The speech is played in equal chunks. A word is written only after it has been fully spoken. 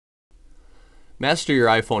Master your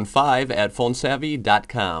iPhone 5 at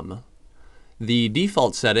phone-savvy.com. The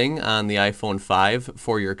default setting on the iPhone 5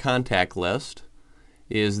 for your contact list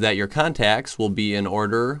is that your contacts will be in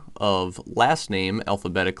order of last name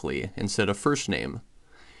alphabetically instead of first name.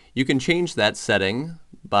 You can change that setting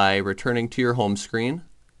by returning to your home screen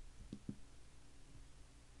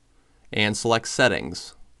and select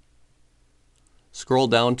Settings. Scroll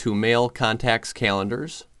down to Mail, Contacts,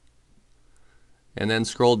 Calendars, and then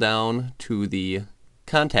scroll down to the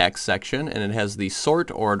Contacts section, and it has the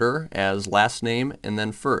sort order as last name and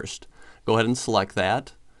then first. Go ahead and select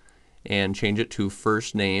that and change it to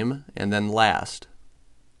first name and then last.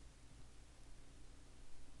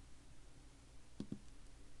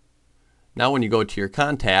 Now when you go to your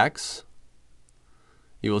contacts,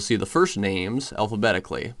 you will see the first names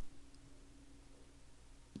alphabetically.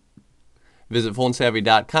 Visit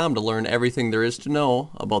phone-savvy.com to learn everything there is to know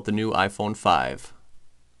about the new iPhone 5.